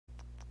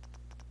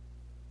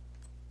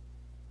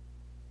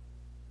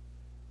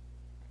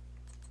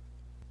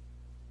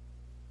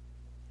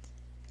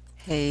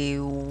Hey,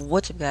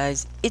 what's up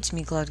guys? It's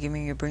me, Cloud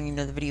Gaming, here bringing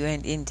another video,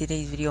 and in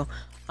today's video,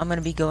 I'm going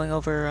to be going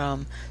over,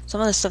 some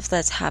of the stuff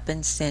that's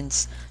happened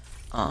since,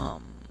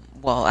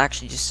 well,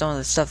 actually, just some of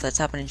the stuff that's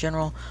happened in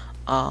general,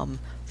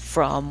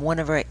 from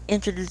whenever I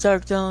entered the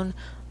Dark Zone,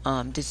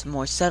 did some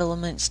more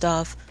settlement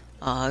stuff,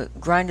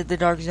 grinded the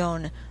Dark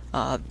Zone,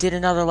 did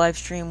another live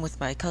stream with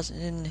my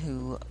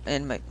cousin,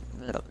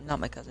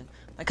 not my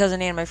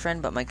cousin and my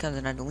friend, but my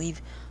cousin had to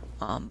leave,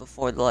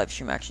 before the live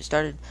stream actually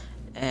started,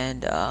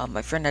 and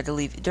my friend had to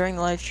leave during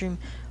the live stream,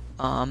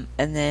 and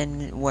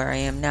then where I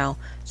am now.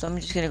 So I'm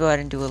just gonna go ahead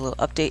and do a little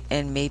update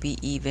and maybe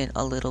even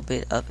a little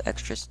bit of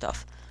extra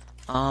stuff.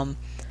 Um,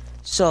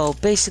 so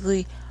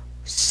basically,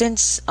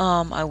 since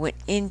I went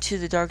into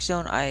the Dark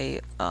Zone,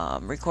 I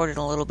recorded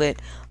a little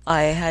bit.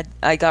 I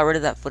got rid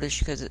of that footage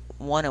because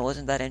one, it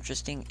wasn't that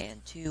interesting,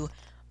 and two,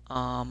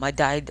 I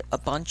died a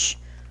bunch.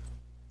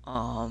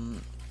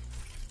 Um,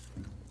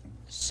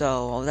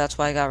 so that's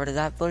why I got rid of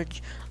that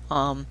footage.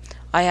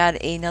 I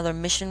had another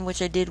mission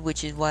which I did,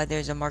 which is why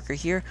there's a marker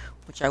here,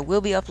 which I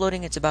will be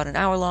uploading. It's about an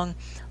hour long.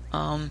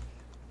 Um,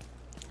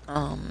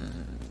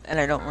 and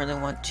I don't really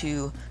want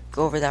to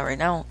go over that right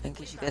now in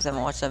case you guys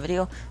haven't watched that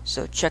video.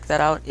 So check that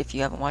out if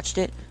you haven't watched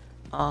it.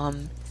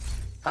 I've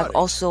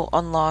also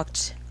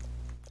unlocked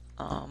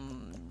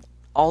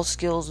all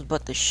skills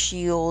but the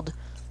shield.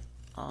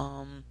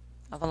 I've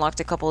unlocked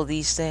a couple of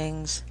these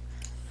things,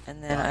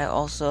 and then I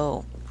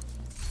also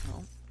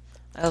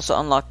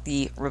unlocked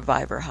the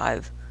Reviver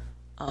Hive,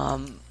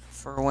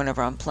 for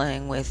whenever I'm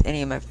playing with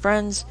any of my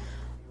friends.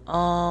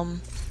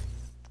 What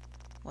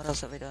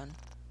else have I done?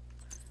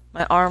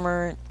 My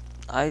armor,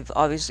 I've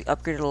obviously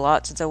upgraded a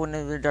lot since I went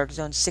into the Dark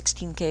Zone.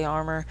 16k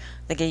armor.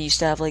 I think I used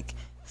to have like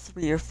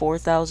 3 or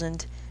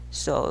 4,000,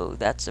 so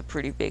that's a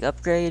pretty big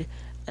upgrade.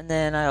 And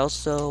then I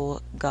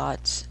also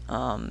got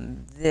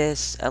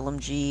this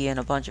LMG and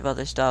a bunch of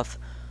other stuff,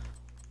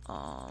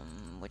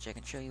 which I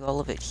can show you all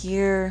of it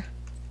here.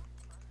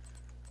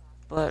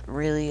 But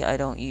really, I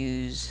don't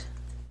use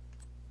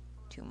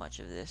too much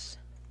of this.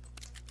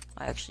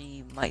 I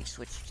actually might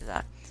switch to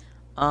that.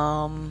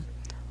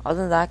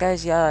 Other than that,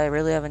 guys, yeah, I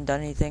really haven't done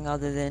anything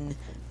other than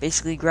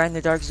basically grind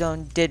the Dark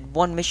Zone. Did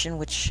one mission,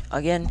 which,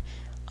 again,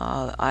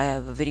 I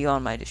have a video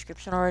on my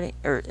description already,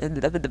 or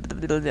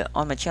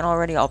on my channel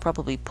already. I'll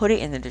probably put it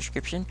in the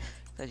description,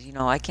 because, you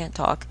know, I can't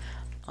talk.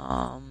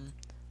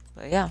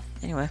 But yeah,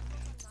 anyway,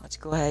 let's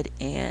go ahead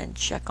and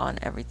check on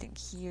everything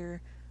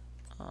here.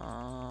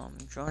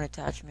 Drone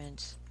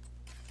attachments.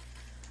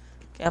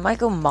 Okay, I might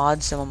go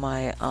mod some of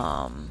my,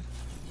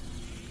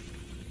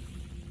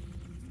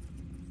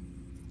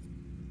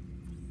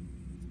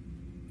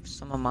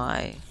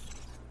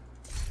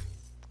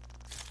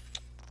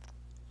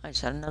 I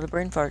just had another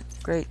brain fart.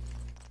 Great.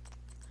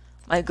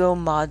 Might go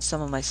mod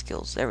some of my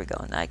skills. There we go,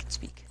 and I can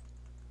speak.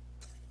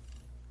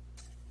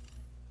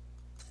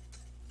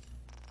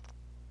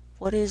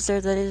 What is there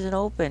that isn't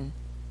open?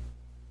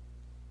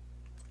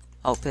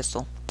 Oh,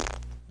 pistol.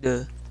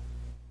 Duh.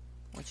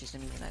 Which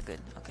isn't even that good.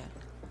 Okay.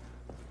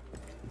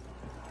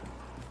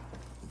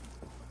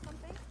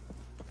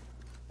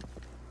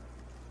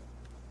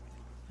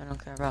 I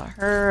don't care about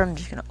her. I'm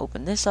just gonna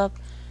open this up,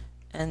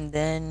 and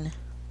then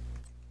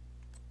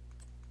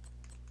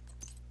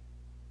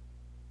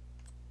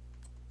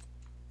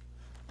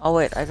oh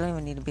wait, I don't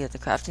even need to be at the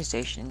crafting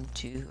station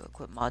to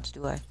equip mods,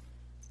 do I?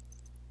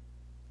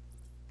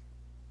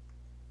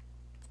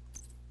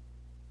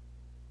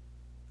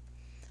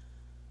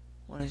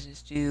 What does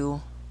this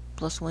do?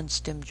 +1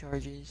 stim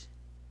charges.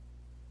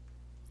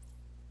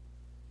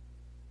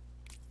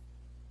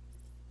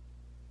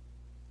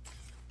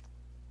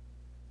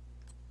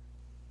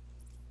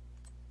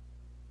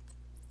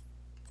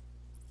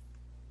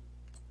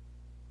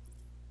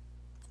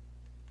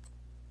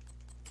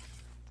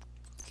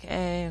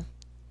 Okay.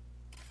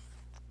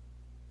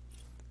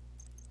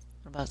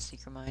 What about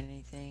Secret Mine?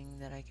 Anything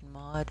that I can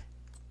mod?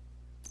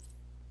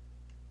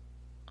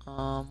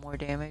 More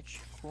damage.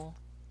 Cool.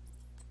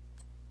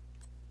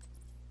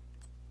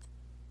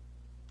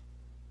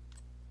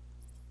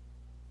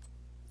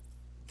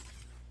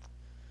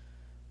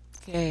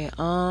 Okay,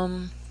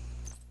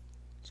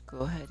 let's go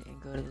ahead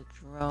and go to the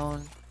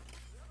drone.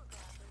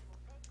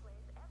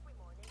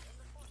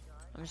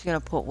 I'm just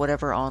gonna put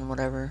whatever on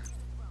whatever.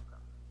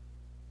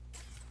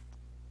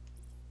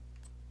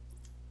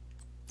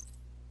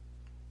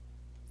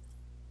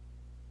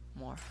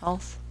 More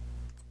health.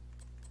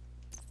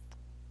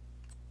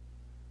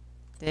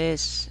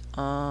 This,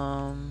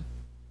 that's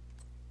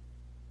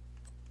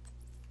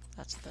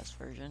the best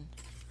version.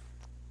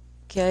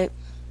 Okay.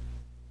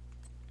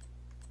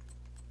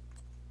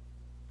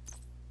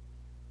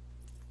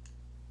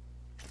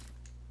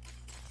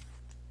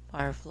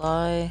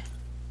 Firefly.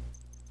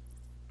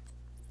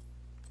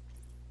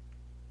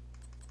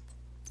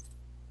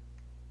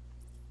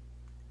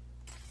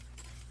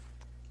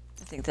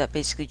 I think that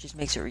basically just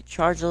makes it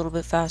recharge a little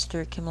bit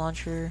faster. Chem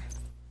launcher.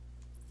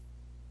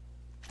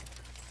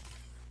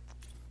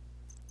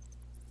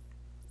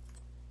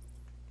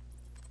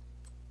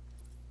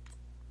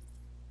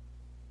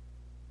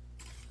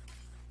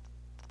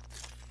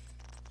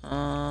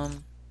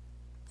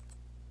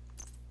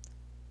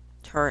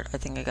 turret I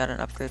think I got an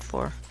upgrade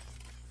for.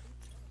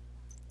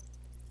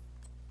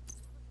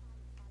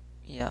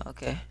 Yeah,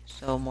 okay.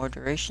 So more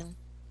duration.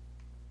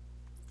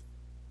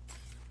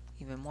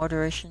 Even more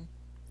duration.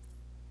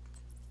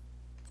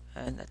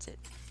 And that's it.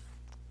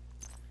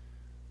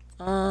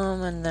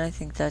 And then I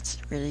think that's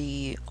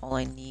really all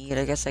I need.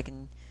 I guess I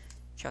can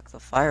check the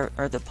fire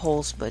or the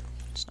pulse, but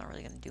it's not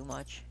really gonna do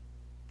much.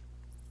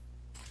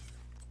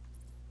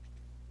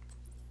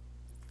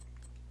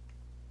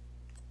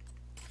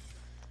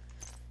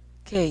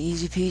 Okay,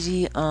 easy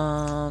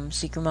peasy.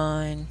 Seeker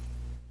mine.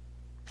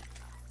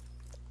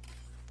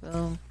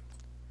 Boom.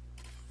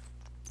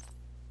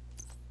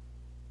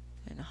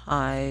 And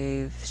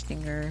hive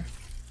stinger.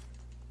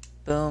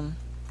 Boom.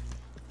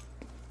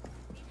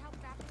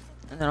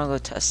 And then I'll go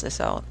test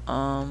this out.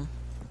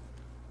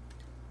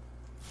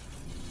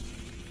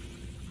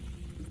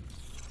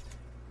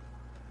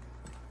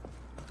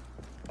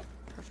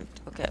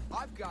 Perfect. Okay.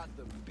 I've got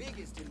the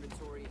biggest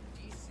inventory in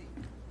DC.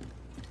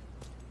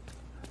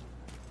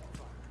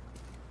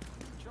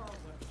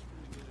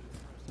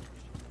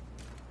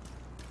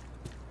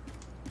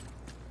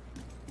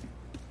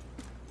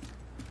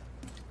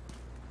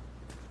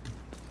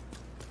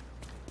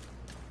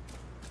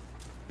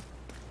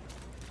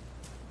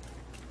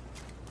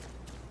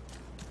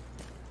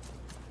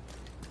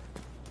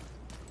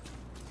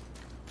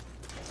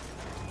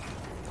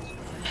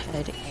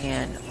 Ahead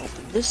and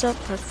open this up.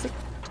 Perfect.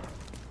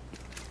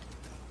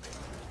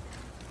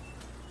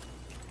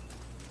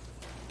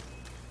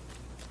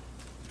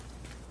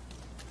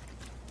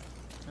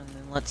 And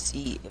then let's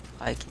see if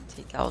I can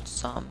take out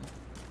some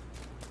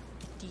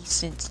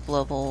decent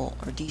level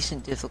or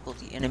decent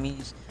difficulty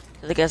enemies.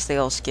 Because I guess they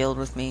all scaled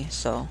with me,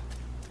 so.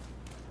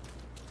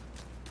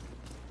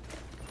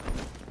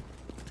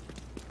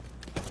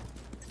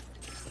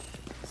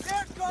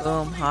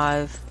 Boom,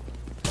 hive.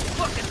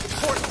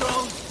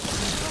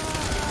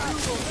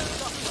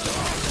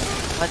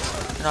 What?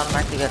 It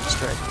automatically got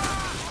destroyed.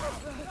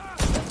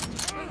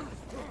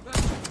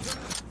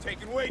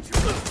 Taking way too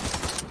long.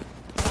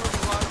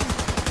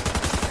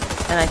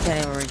 And I can't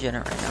even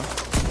regenerate right now.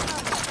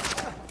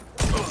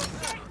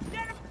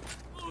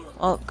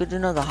 Oh, good to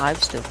know the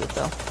hive's still good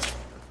though.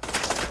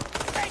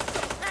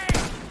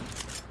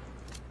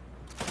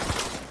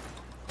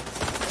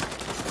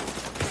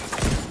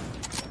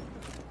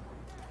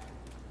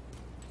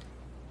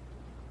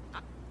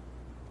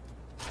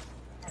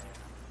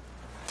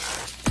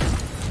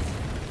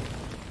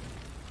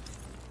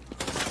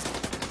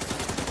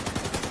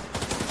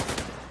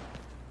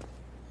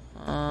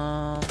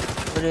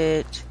 Put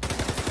it.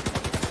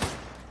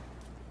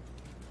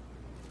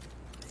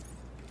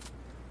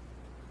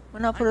 Why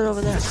not put it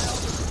over there?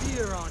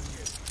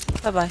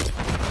 Bye bye.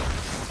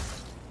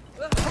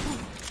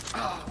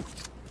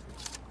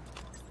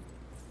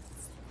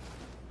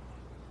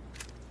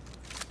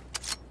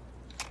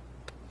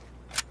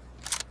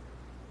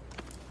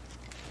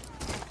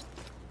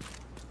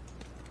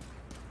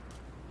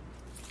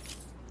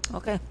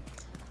 Okay.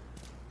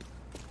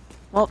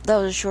 Well, that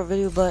was a short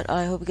video, but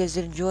I hope you guys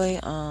did enjoy.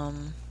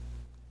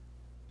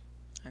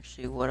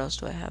 Actually, what else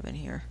do I have in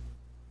here?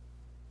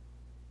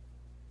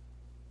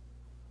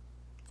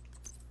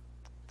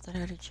 Thought I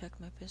had to check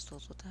my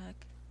pistols. What the heck?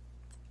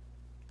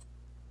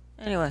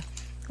 Anyway,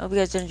 I hope you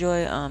guys did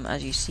enjoy.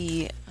 As you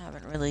see, I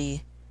haven't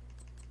really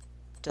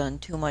done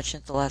too much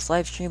since the last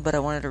live stream, but I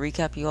wanted to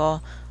recap you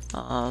all.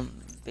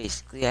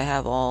 Basically, I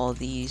have all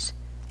these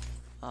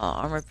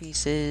armor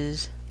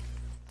pieces.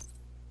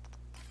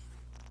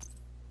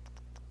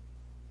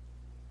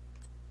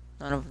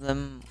 None of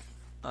them,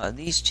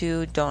 these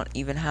two don't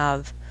even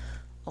have,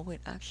 oh wait,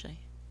 actually,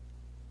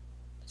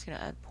 it's gonna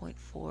add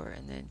 0.4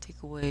 and then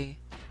take away,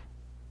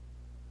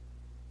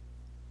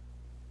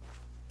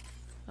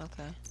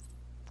 okay.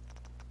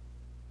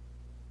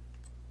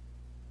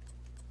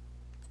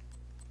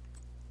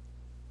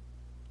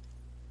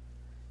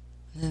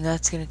 And then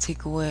that's gonna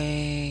take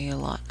away a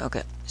lot.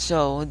 Okay,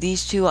 so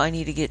these two I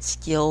need to get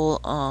skill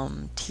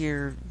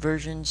tier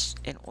versions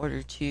in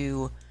order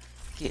to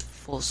get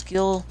full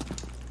skill.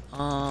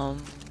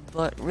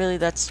 But really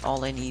that's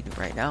all I need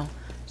right now.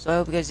 So I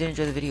hope you guys did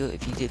enjoy the video.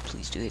 If you did,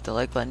 please do hit the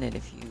like button, and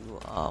if you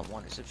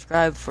want to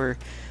subscribe for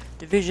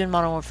Division,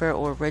 Modern Warfare,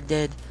 or Red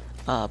Dead,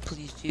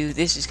 please do.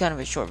 This is kind of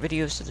a short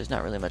video, so there's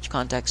not really much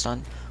context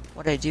on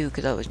what I do,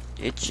 because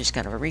it's just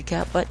kind of a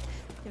recap. But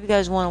if you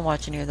guys want to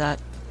watch any of that,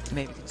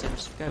 maybe consider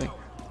subscribing.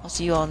 I'll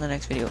see you all in the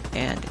next video,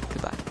 and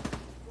goodbye.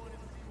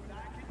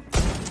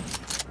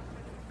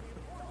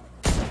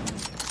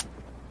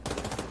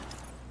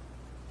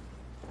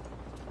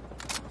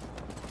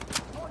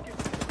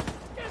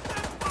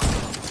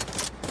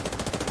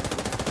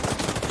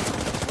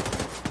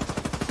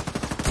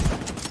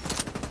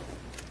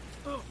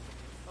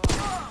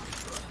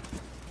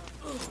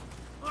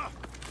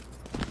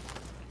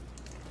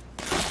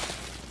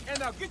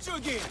 And I'll get you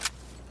again.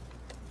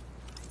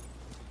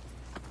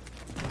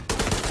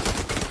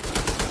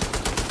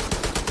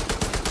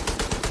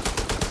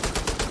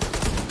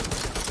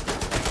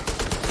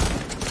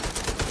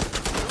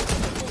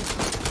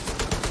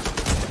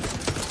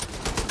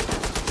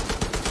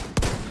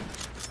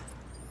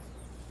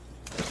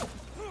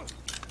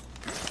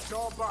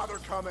 bother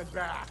coming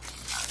back.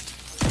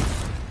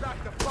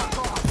 Back the fuck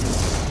off.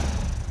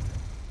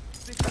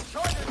 Think the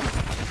charges